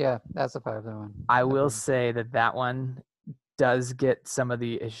 Yeah, that's a popular one. I will say that one does get some of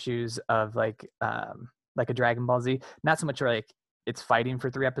the issues of like a Dragon Ball Z. Not so much like it's fighting for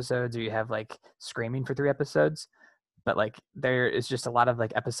 3 episodes or you have like screaming for 3 episodes, but like there is just a lot of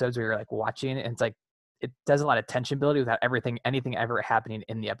like episodes where you're like watching and it's like it does a lot of tension building without anything ever happening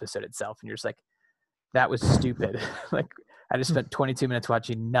in the episode itself, and you're just like, that was stupid. Like I just spent 22 minutes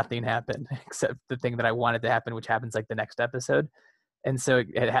watching nothing happen except the thing that I wanted to happen, which happens like the next episode. And so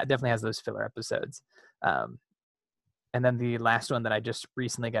it definitely has those filler episodes. And then the last one that I just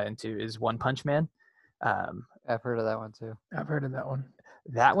recently got into is One Punch Man. I've heard of that one too. I've heard of that one.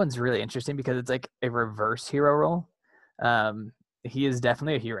 That one's really interesting because it's like a reverse hero role. He is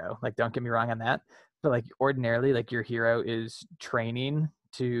definitely a hero. Like, don't get me wrong on that. But like ordinarily, like your hero is training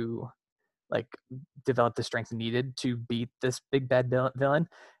to like develop the strength needed to beat this big bad villain.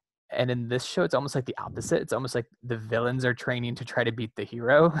 And in this show, it's almost like the opposite. It's almost like the villains are training to try to beat the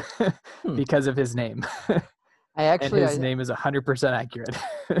hero because of his name. His name is 100% accurate.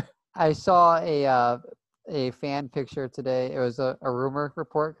 I saw a fan picture today. It was a rumor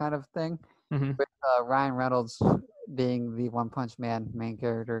report kind of thing Mhm. with Ryan Reynolds being the One Punch Man main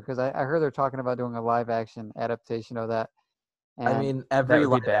character, because I heard they're talking about doing a live action adaptation of that. I And mean, every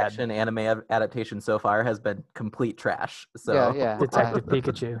would be live bad. action anime adaptation so far has been complete trash. So yeah. Detective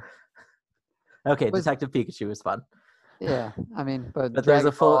Pikachu. Okay, Was- Detective Pikachu is fun. Yeah, I mean, but But there's Dragon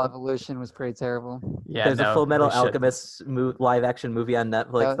a full- Ball Evolution was pretty terrible. Yeah, There's a Full Metal they shouldn't. Alchemist live action movie on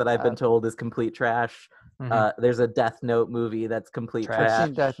Netflix that I've been told is complete trash. Mhm. There's a Death Note movie that's complete Trash. I've trash.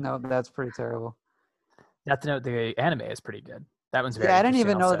 seen Death Note. That's pretty terrible. Death Note, the anime is pretty good. That one's very Yeah, I didn't interesting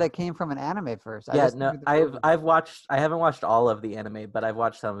even know also. that came from an anime first. I Yeah, just no, knew the movie. I've watched. I haven't watched all of the anime, but I've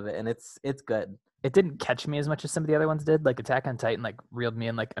watched some of it, and it's good. It didn't catch me as much as some of the other ones did. Like Attack on Titan, like reeled me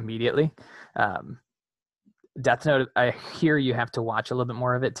in like immediately. Death Note, I hear you have to watch a little bit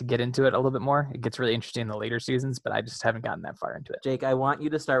more of it to get into it a little bit more. It gets really interesting in the later seasons, but I just haven't gotten that far into it. Jake, I want you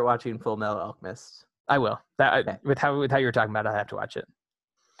to start watching Full Metal Alchemist. I will. Okay. With how you were talking about it, I have to watch it.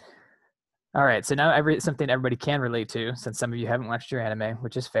 All right, so now something everybody can relate to, since some of you haven't watched your anime,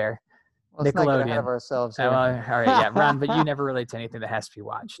 which is fair. Let's not get ahead of Nickelodeon. ourselves Oh, here. well, all right, yeah, Ron, but you never relate to anything that has to be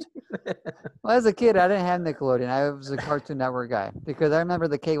watched. Well, as a kid, I didn't have Nickelodeon. I was a Cartoon Network guy because I remember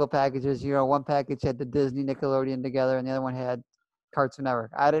the cable packages. One package had the Disney Nickelodeon together, and the other one had Cartoon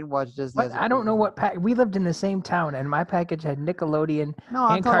Network. I didn't watch Disney. But I don't know what we lived in the same town, and my package had Nickelodeon No,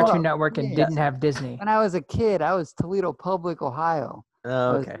 I'm and talking Cartoon about Network, and kids. didn't have Disney. When I was a kid, I was Toledo Public, Ohio. Oh,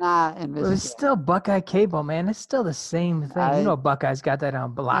 I was okay. not in It Michigan. was still Buckeye Cable, man. It's still the same thing. Buckeye's got that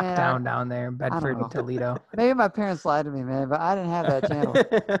on lockdown down there in Bedford know. and Toledo. Maybe my parents lied to me, man, but I didn't have that channel.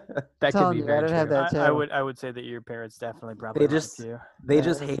 That could telling be you, I very didn't have true. that channel. I would say that your parents definitely probably They just liked you. they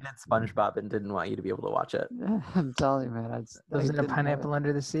just hated SpongeBob and didn't want you to be able to watch it. I'm telling you, man. Lives in a pineapple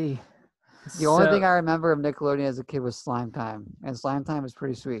under the sea. The only thing I remember of Nickelodeon as a kid was Slime Time, and Slime Time was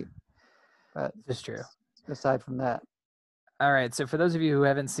pretty sweet. But This is true. aside from that, All right, so for those of you who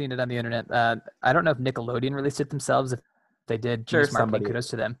haven't seen it on the internet, I don't know if Nickelodeon released it themselves. If they did, Sure, genius marketing, somebody- kudos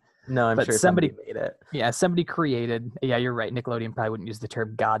to them. No, I'm But sure somebody made it. Yeah, somebody created. Yeah, you're right. Nickelodeon probably wouldn't use the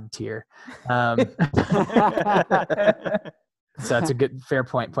term God tier. So that's a good, fair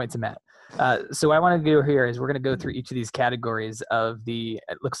point. Point to Matt. So what I want to do here is we're going to go through each of these categories of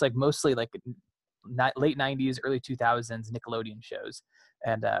it looks like mostly like late 90s, early 2000s Nickelodeon shows.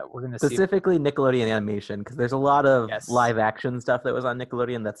 And we're going to see. Specifically Nickelodeon animation, because there's a lot of Yes. live action stuff that was on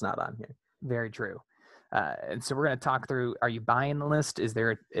Nickelodeon that's not on here. Very true. And so we're going to talk through, are you buying the list? Is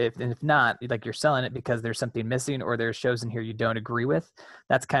there, if not, like you're selling it because there's something missing or there's shows in here you don't agree with?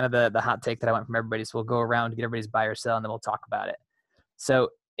 That's kind of the hot take that I want from everybody. So we'll go around, get everybody's buy or sell, and then we'll talk about it. So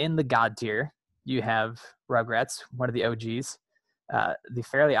in the God tier, you have Rugrats, one of the OGs, the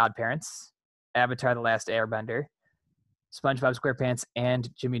Fairly Odd Parents, Avatar: The Last Airbender, SpongeBob SquarePants, and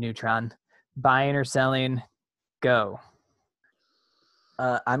Jimmy Neutron. Buying or selling? Go.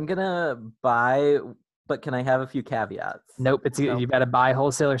 I'm gonna buy, but can I have a few caveats? Nope. It's No. you got to buy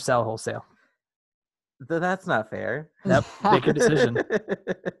wholesale or sell wholesale. That's not fair. Nope. Make your decision.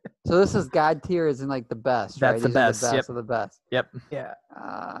 So this is God tier, is in like the best, That's right? the These are best, the best yep. of the best. Yep. Yeah.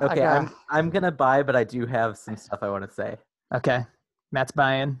 Okay, I'm gonna buy, but I do have some stuff I want to say. Okay. Matt's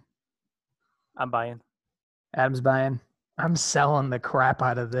buying. I'm buying. Adam's buying. I'm selling the crap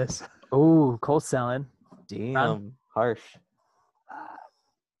out of this. Ooh, Cole's selling. Damn, harsh.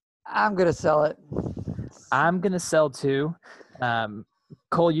 I'm gonna sell it. I'm gonna sell too.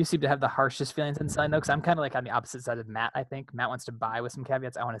 Cole, you seem to have the harshest feelings in selling though, because I'm kind of like on the opposite side of Matt. I think Matt wants to buy with some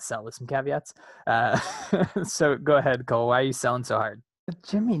caveats. I want to sell with some caveats. So go ahead, Cole. Why are you selling so hard?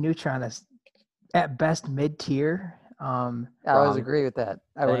 Jimmy Neutron is at best mid-tier. I would Wrong. agree with that.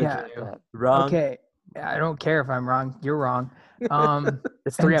 I would Thank agree you. with that. Wrong. Okay. I don't care if I'm wrong. You're wrong. It's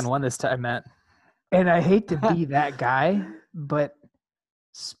 3-on-1 this time, Matt. And I hate to be that guy, but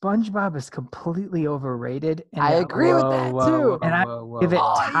SpongeBob is completely overrated. And I agree with that too. And I give it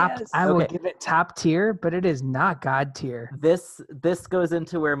Oh, top. yes. I will Okay. give it top tier, but it is not God tier. This goes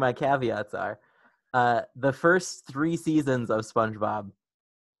into where my caveats are. The first 3 seasons of SpongeBob,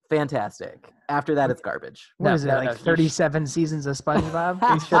 fantastic. After that, it's garbage. What No, is it, no, like no, you 37 seasons of SpongeBob?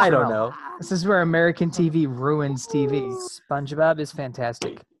 I don't know. This is where American TV ruins TV. SpongeBob is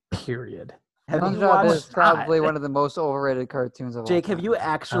fantastic. Period. Have you SpongeBob is watched, probably one of the most overrated cartoons of all Jake? time. Have you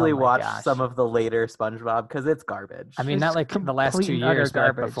actually Oh my watched gosh. some of the later SpongeBob? Because it's garbage. I mean, It's not like the last 2 complete and utter years, but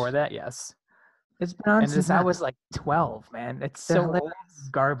like garbage. before that, yes. It's been on And it's since I not- was like 12, man. It's They're so hilarious.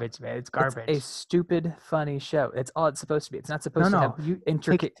 garbage, man. It's garbage. It's a stupid, funny show. It's all it's supposed to be. It's not supposed no, to no. have You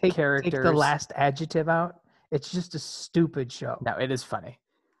intricate take characters. the last adjective out. It's just a stupid show. No, it is funny.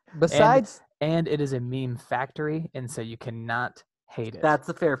 Besides, And it is a meme factory, and so you cannot hate it. That's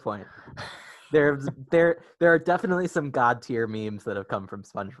a fair point. There are definitely some god tier memes that have come from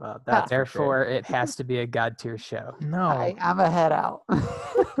SpongeBob. That's for Therefore, it has to be a god tier show. No. I'm a head out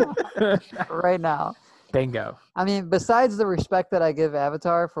right now. Bingo. I mean, besides the respect that I give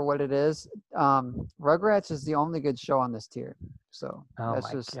Avatar for what it is, Rugrats is the only good show on this tier. So Oh that's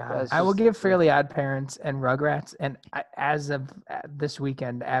my just, God. that's I will just- give Fairly Odd Parents and Rugrats, and as of this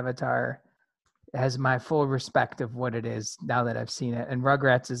weekend, Avatar has my full respect of what it is now that I've seen it. And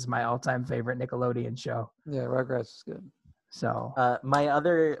Rugrats is my all-time favorite Nickelodeon show. Yeah, Rugrats is good. So my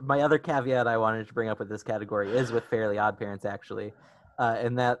other caveat I wanted to bring up with this category is with Fairly Odd Parents, actually,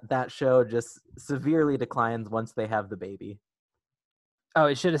 and that show just severely declines once they have the baby. Oh,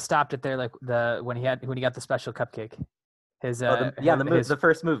 it should have stopped it there, like when he got the special cupcake. His The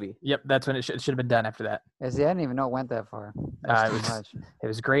first movie. Yep, that's when it should have been done after that. I didn't even know it went that far. That's it too was- much. It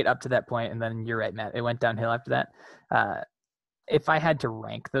was great up to that point, and then you're right, Matt. It went downhill after that. If I had to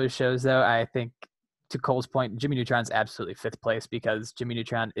rank those shows, though, I think to Cole's point, Jimmy Neutron's absolutely 5th place because Jimmy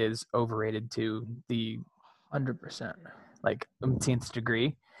Neutron is overrated to the 100%. like umpteenth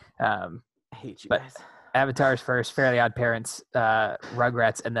degree. I hate you But guys. Avatar's first, Fairly Odd Parents,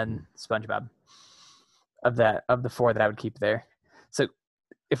 Rugrats, and then SpongeBob. Of the 4 that I would keep there. So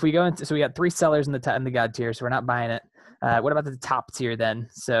if we go into, so we got 3 sellers in the God tier, so we're not buying it. What about the top tier then?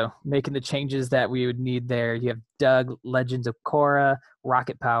 So making the changes that we would need there. You have Doug, Legends of Korra,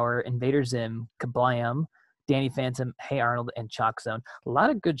 Rocket Power, Invader Zim, Kablam, Danny Phantom, Hey Arnold, and Chalk Zone. A lot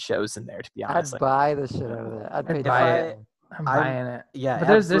of good shows in there, to be honest. I'd buy the shit out of that. I'd pay I'd buy $10. it. I'm buying it. Yeah,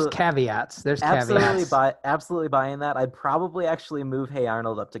 But there's caveats. There's caveats. Absolutely buying that. I'd probably actually move Hey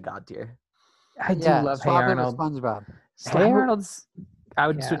Arnold up to God tier. I do love Hey swap it with Arnold. SpongeBob. Hey Arnold's, I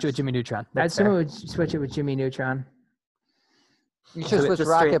would switch it with Yes. Jimmy Neutron. I'd That's fair. switch it with Jimmy Neutron. You should So switch just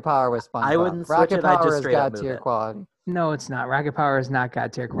Rocket straight- Power with SpongeBob. I wouldn't switch Rocket it, I'd Power just is straight up God move tier it. quality. No, it's not. Rocket Power is not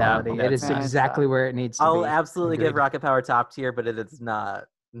God tier quality. No, It is man, it's exactly where it needs to I'll be. absolutely give Agreed. Rocket Power top tier, but it is not.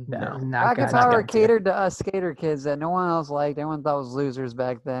 It No. is not Rocket God Power tier. catered to us skater kids that no one else liked. Everyone thought was losers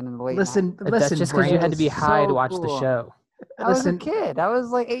back then in the late 90s. Listen, That's just because you Brain. had to be high to so watch the cool. show. I was a listen- kid. I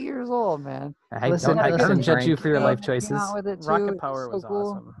was like 8 years old, man. I Listen, don't listen, judge you Frank. for your life Came choices. out with it too. Rocket It Power so was cool.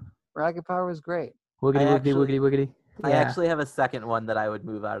 awesome. Rocket Power was great. Wiggity, I wiggity, actually- wiggity, wiggity. I Yeah. actually have a second one that I would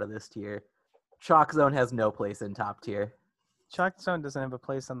move out of this tier. Chalk Zone has no place in top tier. Chalk Zone doesn't have a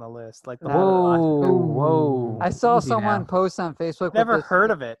place on the list. Like the Whoa, Ooh. whoa. I saw Easy someone now. post on Facebook. Never with this, heard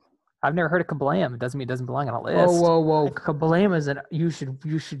of it. I've never heard of Kablam. It doesn't mean it doesn't belong on a list. Whoa! Kablam is you should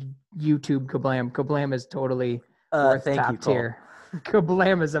YouTube Kablam. Kablam is totally worth Thank top you, Cole. tier.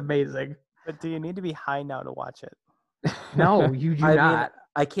 Kablam is amazing. But do you need to be high now to watch it? No, you do I mean, not.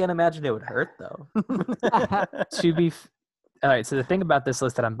 I can't imagine it would hurt though. To be all right, so the thing about this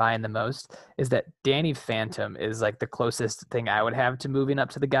list that I'm buying the most is that Danny Phantom is like the closest thing I would have to moving up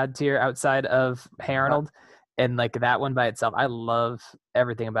to the God tier outside of Hey Arnold. And like that one by itself, I love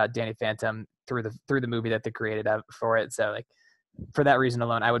everything about Danny Phantom through the movie that they created for it. So like for that reason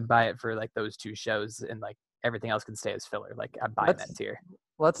alone, I would buy it for like those 2 shows, and like everything else can stay as filler. Like I'm buying that tier.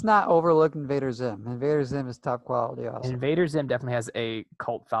 Let's not overlook Invader Zim. Invader Zim is top quality also. Invader Zim definitely has a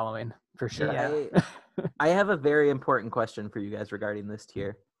cult following for sure. Yeah. I have a very important question for you guys regarding this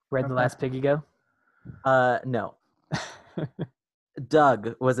tier. Where'd the Okay. last piggy go? No.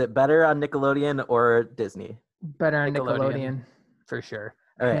 Doug, was it better on Nickelodeon or Disney? Better on Nickelodeon. Nickelodeon. For sure.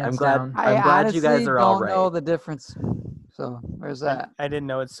 All right, I'm Hands glad. down. I I'm glad you guys honestly are all don't know right. the difference. So there's that. I didn't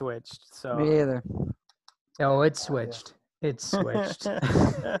know it switched. So Me either. Oh, it switched. It switched. All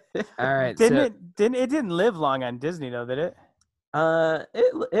right. It didn't live long on Disney though, did it?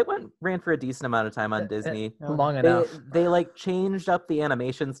 It ran for a decent amount of time on Disney. Long They, enough. they like changed up the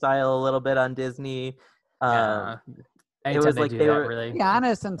animation style a little bit on Disney. Anytime was they like do they that, were- really. To be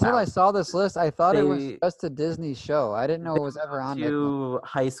honest, until Wow. I saw this list, I thought it was They- just a Disney show. I didn't know it was ever on Nickelodeon. to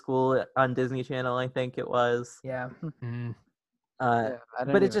high school on Disney Channel, I think it was. Yeah. Mm. Yeah, I didn't But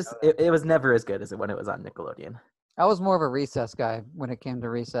even it just know that. it was never as good as it when it was on Nickelodeon. I was more of a Recess guy when it came to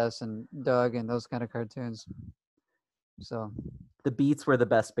Recess and Doug and those kind of cartoons. So The Beats were the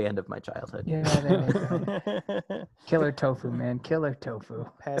best band of my childhood. Yeah. They make that. Killer Tofu, man. Killer Tofu.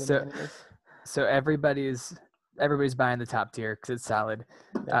 Patty So- mayonnaise. So everybody's buying the top tier because it's solid.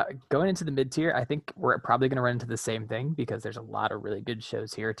 Going into the mid tier, I think we're probably going to run into the same thing because there's a lot of really good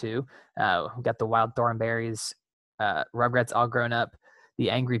shows here too. We got the Wild Thornberries, Rugrats All Grown Up, The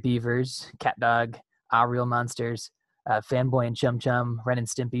Angry Beavers, Cat Dog, Our Real Monsters, Fanboy and Chum Chum, Ren and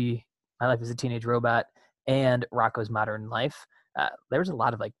Stimpy, My Life as a Teenage Robot, and Rocco's Modern Life. There was a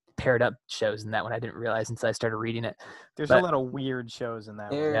lot of like paired up shows in that one. I didn't realize until I started reading it. There's But- a lot of weird shows in that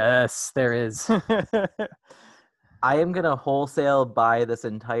There- Yes, there is. one. I am gonna wholesale buy this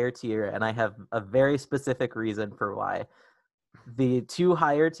entire tier, and I have a very specific reason for why. The 2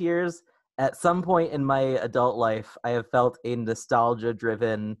 higher tiers, at some point in my adult life, I have felt a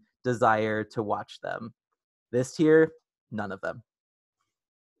nostalgia-driven desire to watch them. This tier, none of them.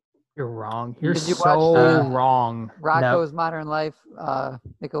 You're wrong. You're Did you watch so the- wrong. Rocco's Modern Life,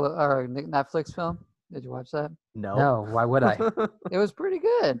 Netflix film. Did you watch that? No. No, why would I? It was pretty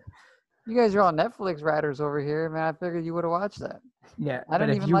good. You guys are all Netflix riders over here, man. I figured you would have watched that. Yeah. I But don't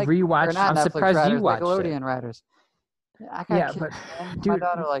if even you like. Or rewatch, not I'm Netflix surprised you riders, watched it. Nickelodeon riders. Yeah, I got Yeah, kids, but, man. My dude,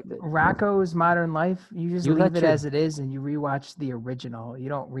 daughter liked it. Rocco's Modern Life, you just You leave let it your- as it is and you rewatch the original. You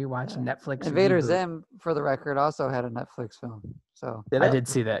don't rewatch Netflix. Invader reboot. Zim, for the record, also had a Netflix film. So Did I it? did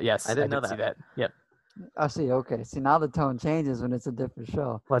see that. Yes, I didn't know did see that. that. Yep. I see. Okay. See, now the tone changes when it's a different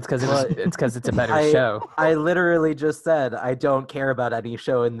show. Well, it's because Well, it's a better I- show. I literally just said I don't care about any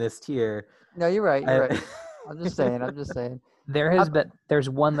show in this tier. No, you're right. I- You're right. I'm just saying. I'm just saying. There's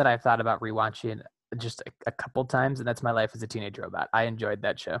one that I've thought about rewatching just a couple times, and that's My Life as a Teenage Robot. I enjoyed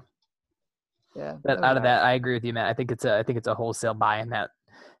that show. Yeah. But that out was of that, I agree with you, Matt. I think it's a wholesale buy in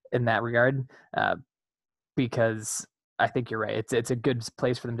that regard, because I think you're right. It's a good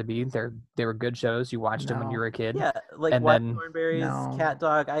place for them to be. They were good shows. You watched them when you No. were a kid. Yeah, like And Wild then- Thornberries, No. Cat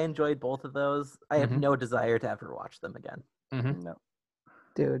Dog. I enjoyed both of those. I have Mhm. no desire to ever watch them again. Mhm. No.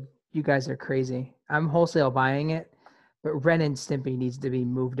 Dude, you guys are crazy. I'm wholesale buying it, but Ren and Stimpy needs to be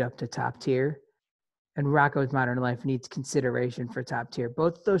moved up to top tier, and Rocko's Modern Life needs consideration for top tier.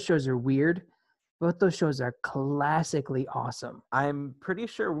 Both those shows are weird. Both those shows are classically awesome. I'm pretty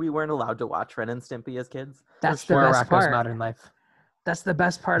sure we weren't allowed to watch Ren and Stimpy as kids. That's the Or best Rocko's part. Modern Life. That's the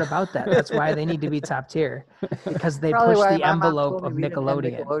best part about that. That's why they need to be top tier, because they Probably push why the my mom envelope told me of we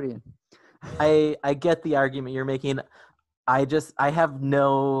didn't have Nickelodeon. I get the argument you're making. I have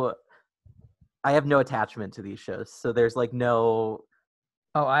no attachment to these shows. So there's like no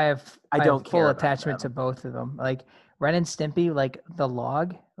Oh, I have don't full care about attachment to them. both of them. Like Ren and Stimpy, like the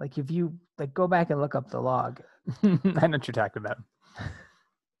log. Like if you like go back and look up the log. I know what you're talking about.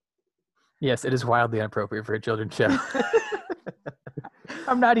 Yes, it is wildly inappropriate for a children's show.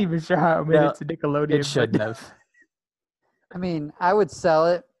 I'm not even sure how it made No, it to Nickelodeon. It shouldn't have. I mean, I would sell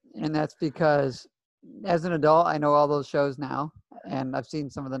it, and that's because as an adult, I know all those shows now, and I've seen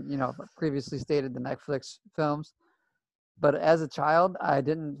some of them, previously stated the Netflix films. But as a child, I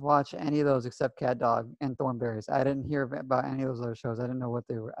didn't watch any of those except Cat Dog and Thornberries. I didn't hear about any of those other shows. I didn't know what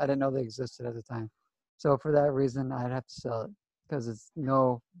they were. I didn't know they existed at the time. So for that reason, I'd have to sell it because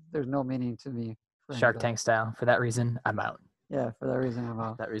there's no meaning to me. for any Shark of Tank style. For that reason, I'm out. that. Yeah, for that reason, I'm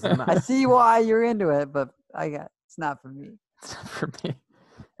out. that reason. I see why you're into it, but it's not for me. For me.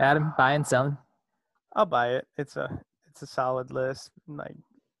 Adam, buying, selling. I'll buy it. It's a solid list. Like,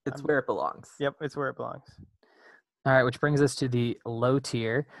 It's where it belongs. yep, it's where it belongs. All right, which brings us to the low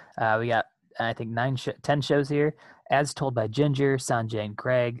tier. We got, I think, 10 shows here. As Told by Ginger, Sanjay and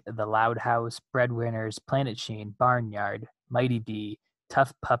Greg, The Loud House, Breadwinners, Planet Sheen, Barnyard, Mighty Bee,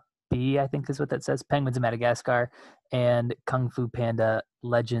 Tough Puppy, I think is what that says, Penguins of Madagascar, and Kung Fu Panda,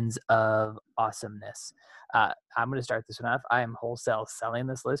 Legends of Awesomeness. I'm going to start this one off. I am wholesale selling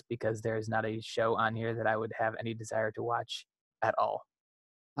this list because there is not a show on here that I would have any desire to watch at all.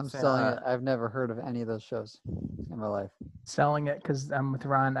 I'm Same. selling it. I've never heard of any of those shows in my life. Selling it because I'm with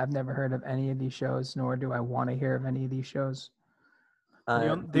Ron. I've never heard of any of these shows, nor do I want to hear of any of these shows.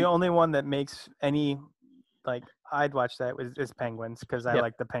 The only one that makes any, like, I'd watch that is Penguins because I Yep.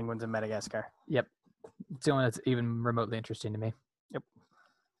 like the Penguins of Madagascar. Yep. It's the one that's even remotely interesting to me.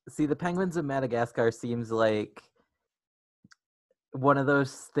 See, the Penguins of Madagascar seems like one of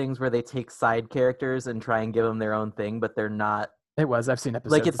those things where they take side characters and try and give them their own thing, but they're not. It was. I've seen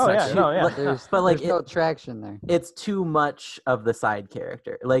episodes. Like it's not yeah, shit. no, yeah. but like There's no traction there. it's too much of the side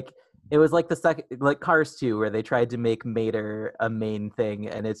character. Like it was like the second, like Cars 2, where they tried to make Mater a main thing,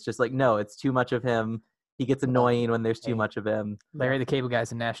 and it's just like, no, it's too much of him. He gets annoying when there's too much of him. Larry the Cable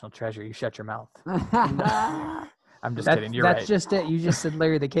Guy's a national treasure. You shut your mouth. I'm just That's kidding. You're that's right. just it. You just said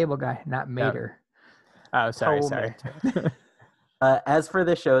Larry the Cable Guy, not Mater. Oh, sorry. Tomato. As for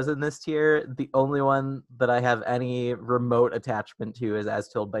the shows in this tier, the only one that I have any remote attachment to is As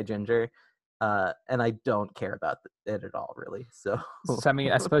Told by Ginger, and I don't care about it at all, really. So, So I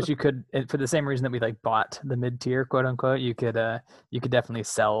mean, I suppose you could, for the same reason that we like bought the mid tier, quote unquote. You could definitely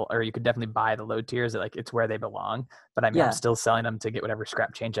sell, or you could definitely buy the low tiers. Like it's where they belong. But I mean, Yeah. I'm still selling them to get whatever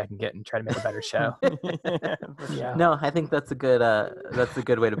scrap change I can get and try to make a better show. Yeah. no, I think that's a good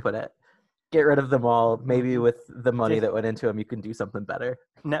way to put it. Get rid of them all. Maybe with the money that went into them, you can do something better.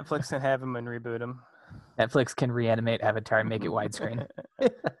 Netflix can have them and reboot them. Netflix can reanimate Avatar and make it widescreen,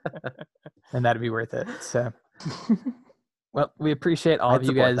 and that'd be worth it. So, well, we appreciate all I'd of you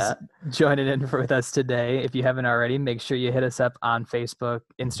support guys that. joining in with us today. If you haven't already, make sure you hit us up on Facebook,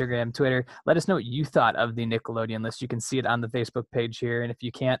 Instagram, Twitter. Let us know what you thought of the Nickelodeon list. You can see it on the Facebook page here, and if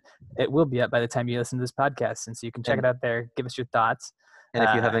you can't, it will be up by the time you listen to this podcast, and so you can check it out there. Give us your thoughts. And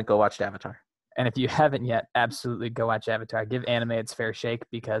if you haven't, go watch Avatar. And if you haven't yet, absolutely go watch Avatar. Give anime its fair shake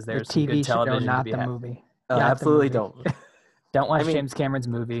because The there's some good TV show, television to not be the had. movie. Not the Absolutely movie. don't. Don't watch I mean- James Cameron's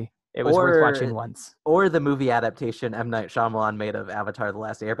movie. It was worth watching Or- once. Or the movie adaptation M. Night Shyamalan made of Avatar: The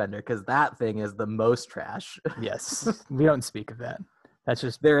Last Airbender, because that thing is the most trash. Yes, we don't speak of that. That's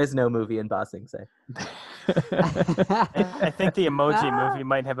just. There is no movie in Ba Sing Se. I think the Emoji movie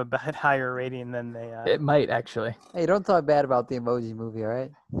might have a bit higher rating than the. It might actually. Hey, don't talk bad about the Emoji movie, all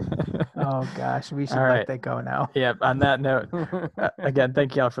right? Oh gosh, we should All let right. that go now. Yep. On that note, again,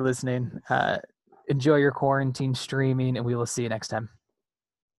 thank you all for listening. Enjoy your quarantine streaming, and we will see you next time.